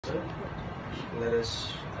pastor. Let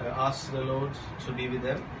us ask the Lord to be with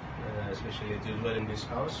them, especially to dwell in this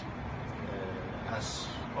house, as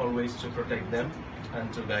always to protect them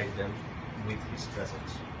and to guide them with His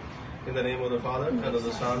presence. In the name of the Father, and of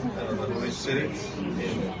the Son, and of the Holy Spirit.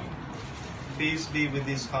 Amen. Peace be with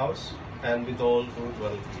this house and with all who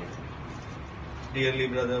dwell here. Dearly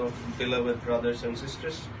beloved brothers and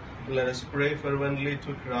sisters, let us pray fervently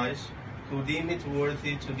to Christ, who deemed it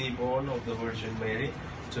worthy to be born of the Virgin Mary,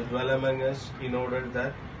 to dwell among us, in order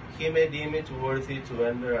that He may deem it worthy to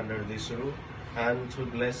enter under this roof and to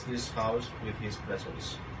bless this house with His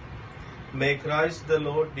presence. May Christ the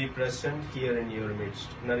Lord be present here in your midst,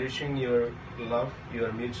 nourishing your love,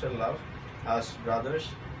 your mutual love, as brothers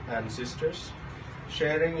and sisters,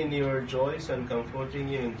 sharing in your joys and comforting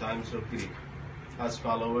you in times of grief. As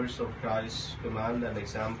followers of Christ's command and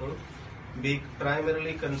example, be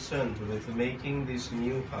primarily concerned with making this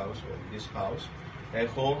new house, a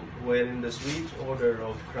home wherein the sweet odor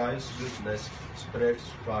of Christ's goodness spreads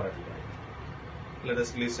far and wide. Let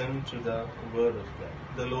us listen to the word of God.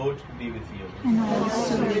 The Lord be with you. And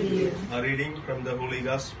also with you. A reading from the Holy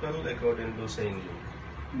Gospel according to St.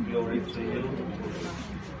 Luke. Glory to you.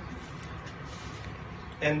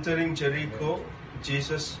 Entering Jericho,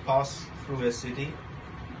 Jesus passed through a city.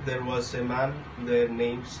 There was a man there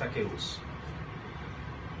named Zacchaeus.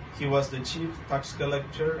 He was the chief tax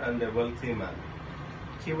collector and a wealthy man.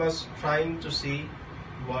 He was trying to see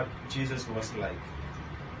what Jesus was like.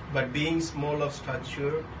 But being small of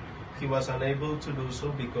stature, he was unable to do so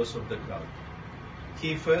because of the crowd.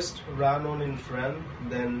 He first ran on in front,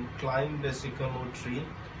 then climbed a sycamore tree,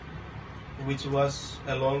 which was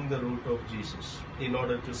along the route of Jesus, in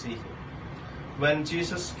order to see him. When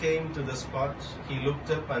Jesus came to the spot, he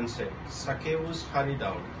looked up and said, "Zacchaeus, hurry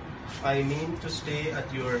down. I mean to stay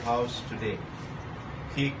at your house today."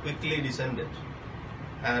 He quickly descended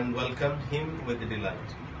and welcomed him with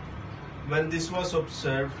delight. When this was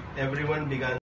observed, everyone began